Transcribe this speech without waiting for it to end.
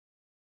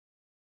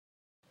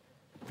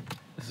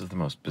is the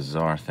most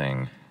bizarre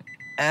thing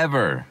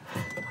ever.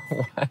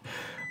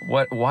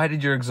 Why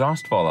did your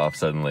exhaust fall off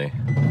suddenly?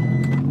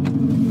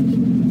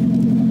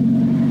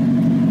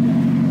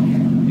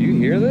 Do you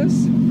hear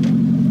this?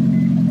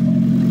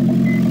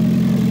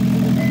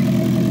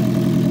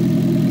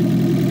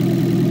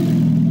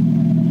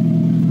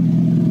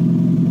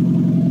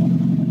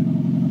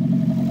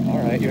 All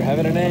right, you're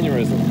having an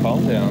aneurysm.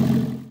 Calm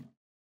down.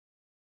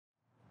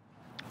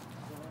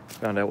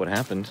 Found out what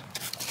happened.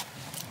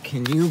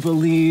 Can you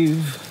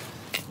believe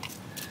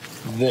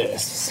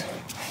this?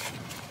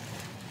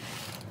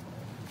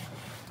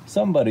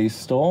 Somebody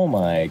stole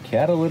my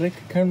catalytic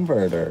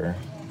converter.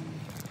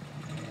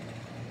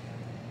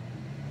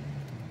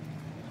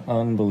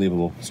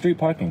 Unbelievable. Street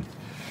parking.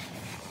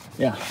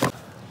 Yeah,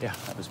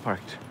 that was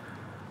parked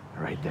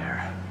right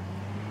there.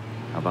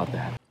 How about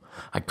that?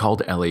 I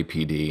called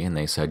LAPD and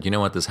they said, you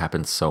know what, this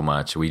happens so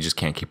much, we just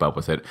can't keep up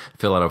with it.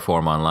 Fill out a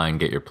form online,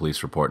 get your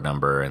police report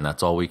number, and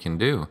that's all we can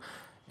do.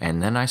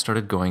 And then I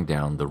started going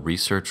down the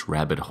research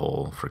rabbit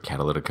hole for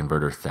catalytic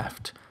converter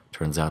theft.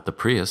 Turns out the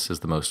Prius is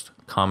the most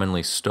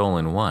commonly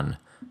stolen one.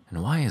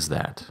 And why is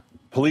that?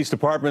 Police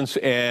departments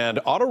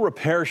and auto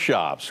repair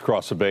shops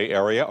across the Bay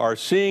Area are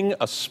seeing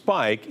a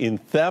spike in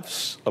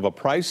thefts of a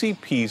pricey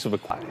piece of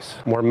equipment.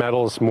 More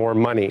metals, more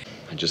money.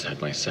 I just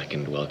had my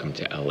second welcome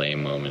to LA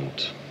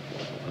moment.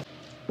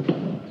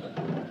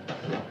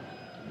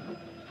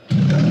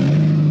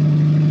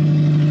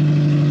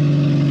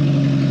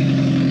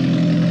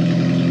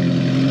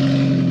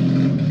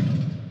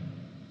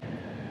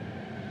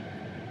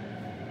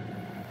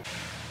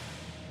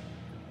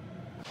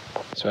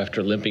 So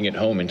after limping it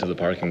home into the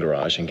parking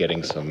garage and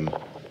getting some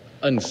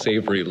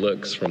unsavory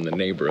looks from the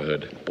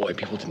neighborhood, boy,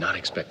 people did not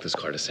expect this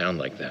car to sound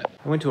like that.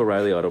 I went to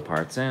O'Reilly Auto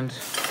Parts and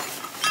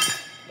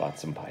bought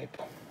some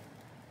pipe.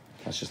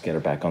 Let's just get her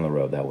back on the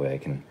road. That way I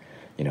can,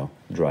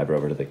 drive her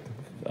over to the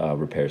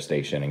repair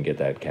station and get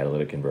that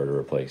catalytic converter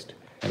replaced.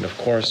 And of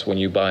course, when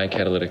you buy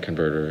catalytic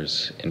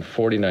converters in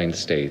 49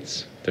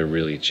 states, they're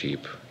really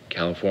cheap.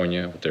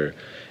 California, with their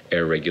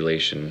air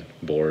regulation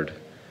board,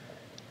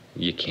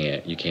 you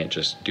can't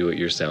just do it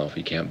yourself.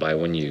 You can't buy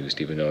one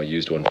used, even though a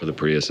used one for the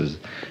Prius is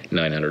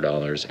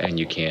 $900, and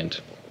you can't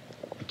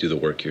do the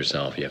work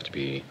yourself. You have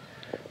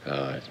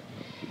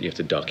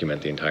to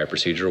document the entire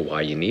procedure,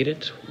 why you need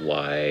it,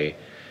 why,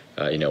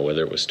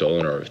 whether it was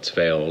stolen or if it's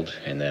failed,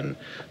 and then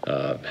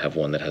have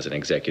one that has an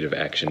executive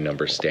action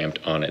number stamped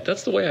on it.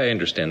 That's the way I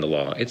understand the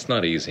law. It's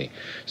not easy.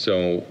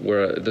 So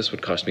where this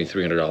would cost me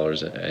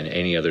 $300 in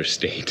any other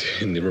state,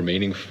 in the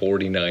remaining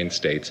 49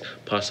 states,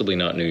 possibly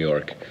not New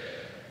York,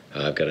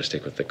 I've got to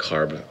stick with the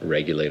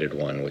carb-regulated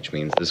one, which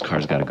means this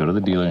car's got to go to the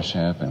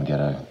dealership and get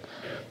a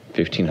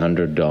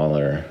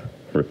 $1,500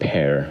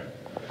 repair,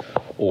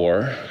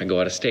 or I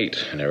go out of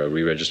state and I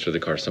re-register the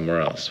car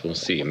somewhere else. We'll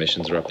see.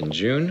 Emissions are up in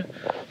June,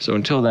 so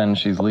until then,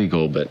 she's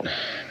legal, but...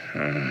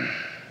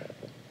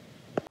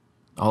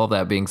 All of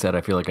that being said,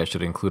 I feel like I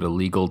should include a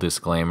legal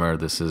disclaimer.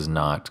 This is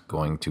not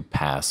going to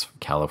pass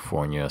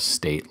California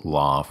state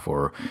law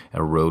for a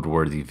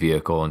roadworthy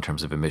vehicle in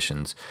terms of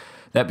emissions.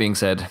 That being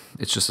said,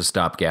 it's just a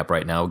stopgap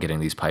right now getting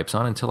these pipes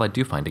on until I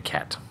do find a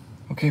cat.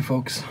 Okay,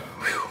 folks,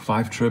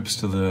 5 trips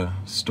to the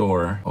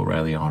store,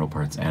 O'Reilly Auto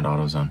Parts and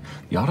AutoZone.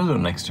 The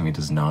AutoZone next to me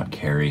does not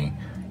carry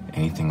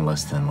anything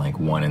less than like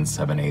 1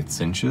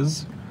 7/8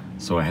 inches.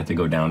 So I had to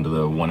go down to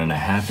the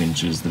 1.5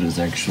 inches that is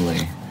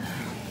actually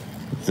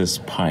this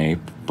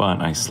pipe,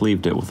 but I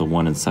sleeved it with a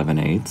 1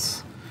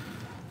 7/8.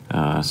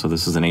 So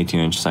this is an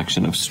 18-inch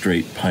section of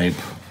straight pipe,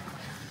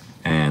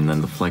 and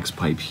then the flex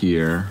pipe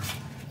here.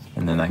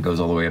 And then that goes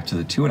all the way up to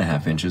the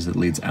 2.5 inches that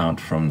leads out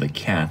from the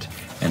cat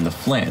and the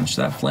flange.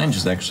 That flange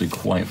is actually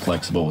quite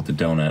flexible with the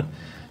donut.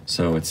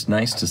 So it's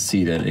nice to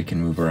see that it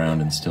can move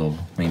around and still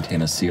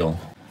maintain a seal.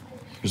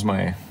 Here's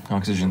my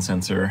oxygen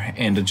sensor.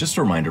 And just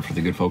a reminder for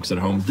the good folks at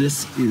home,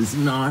 this is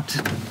not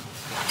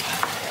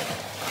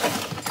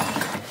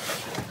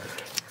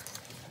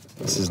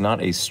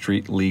a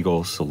street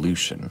legal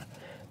solution.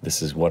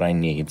 This is what I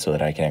need so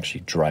that I can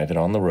actually drive it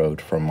on the road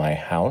from my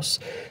house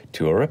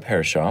to a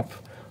repair shop,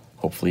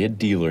 hopefully a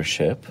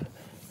dealership,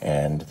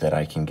 and that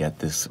I can get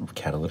this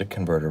catalytic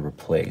converter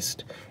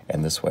replaced.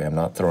 And this way I'm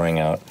not throwing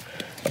out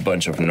a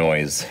bunch of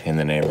noise in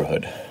the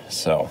neighborhood.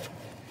 So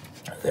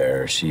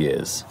there she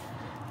is.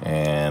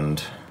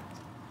 And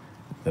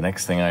the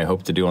next thing I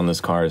hope to do on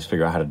this car is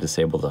figure out how to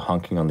disable the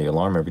honking on the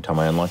alarm every time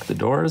I unlock the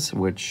doors,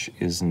 which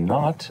is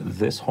not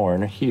this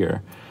horn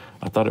here.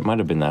 I thought it might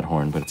have been that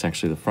horn, but it's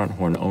actually the front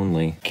horn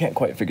only. Can't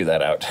quite figure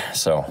that out.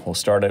 So we'll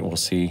start it, we'll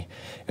see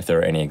if there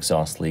are any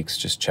exhaust leaks,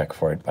 just check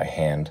for it by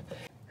hand.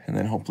 And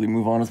then hopefully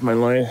move on with my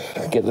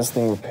life, get this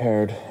thing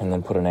repaired, and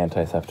then put an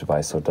anti-theft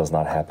device so it does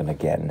not happen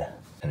again.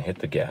 And hit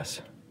the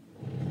gas.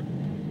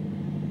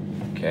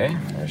 Okay,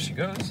 there she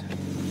goes.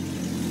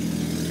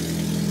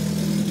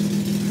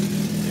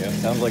 Yeah,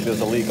 sounds like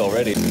there's a leak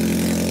already. Right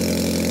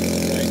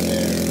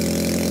there.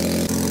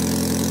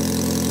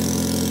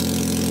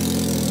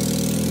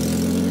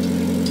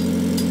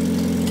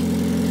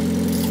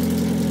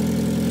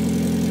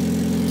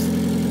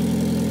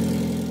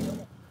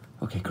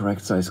 Okay,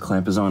 correct size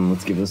clamp is on.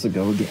 Let's give this a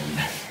go again.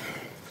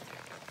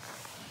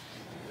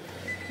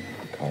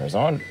 Car is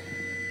on.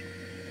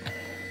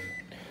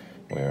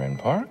 We're in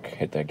park.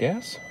 Hit that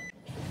gas.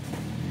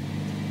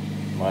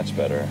 Much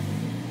better.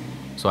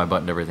 So I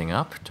buttoned everything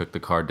up, took the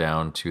car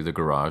down to the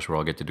garage where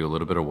I'll get to do a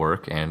little bit of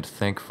work, and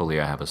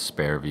thankfully I have a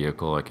spare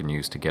vehicle I can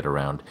use to get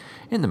around.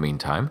 In the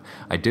meantime,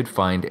 I did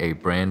find a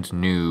brand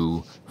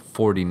new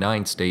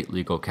 49 state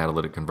legal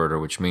catalytic converter,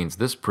 which means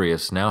this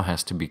Prius now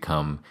has to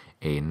become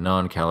a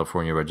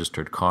non-California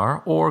registered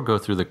car or go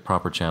through the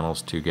proper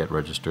channels to get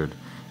registered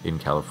in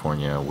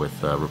California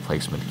with a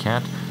replacement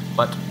cat,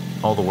 but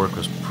all the work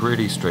was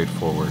pretty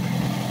straightforward.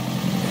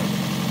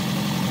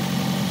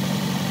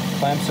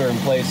 Clamps are in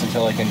place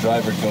until I can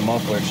drive her to a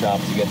muffler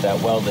shop to get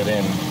that welded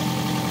in,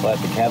 but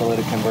the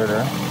catalytic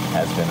converter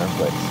has been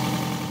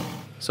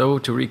replaced. So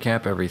to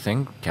recap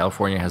everything,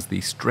 California has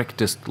the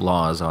strictest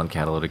laws on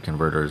catalytic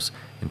converters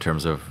in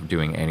terms of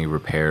doing any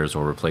repairs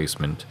or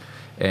replacement,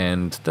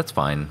 and that's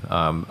fine.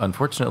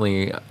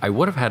 Unfortunately, I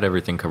would have had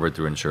everything covered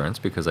through insurance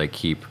because I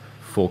keep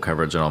full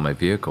coverage on all my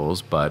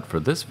vehicles, but for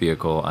this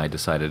vehicle I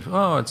decided,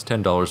 oh, it's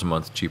 $10 a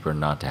month cheaper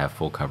not to have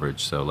full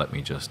coverage, so let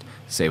me just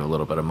save a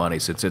little bit of money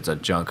since it's a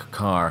junk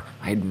car.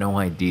 I had no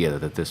idea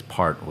that this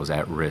part was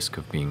at risk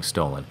of being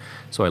stolen,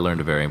 so I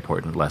learned a very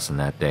important lesson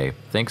that day.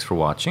 Thanks for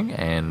watching,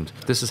 and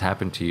if this has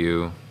happened to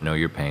you, know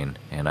your pain.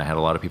 And I had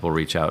a lot of people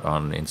reach out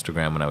on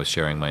Instagram when I was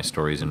sharing my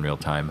stories in real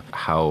time,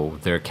 how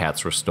their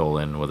cats were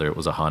stolen, whether it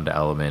was a Honda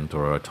Element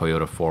or a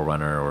Toyota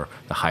 4Runner or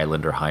the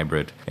Highlander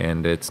hybrid,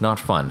 and it's not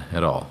fun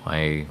at all.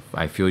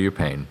 I feel your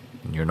pain,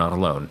 and you're not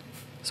alone.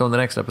 So in the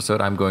next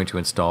episode, I'm going to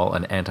install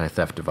an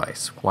anti-theft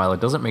device. While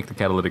it doesn't make the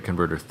catalytic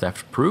converter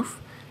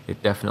theft-proof,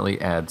 it definitely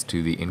adds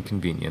to the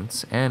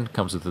inconvenience and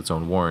comes with its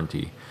own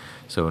warranty.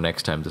 So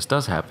next time this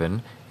does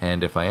happen,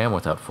 and if I am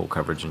without full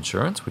coverage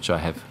insurance, which I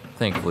have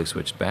thankfully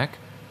switched back,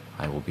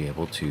 I will be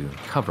able to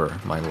cover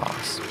my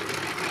loss.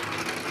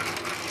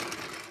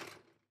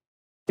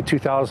 The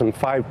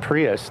 2005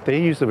 Prius,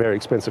 they use a very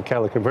expensive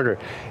catalytic converter.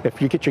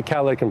 If you get your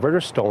catalytic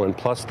converter stolen,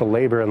 plus the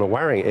labor and the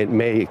wiring, it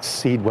may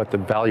exceed what the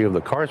value of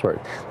the car's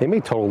worth. They may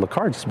total the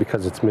car just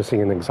because it's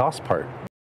missing an exhaust part.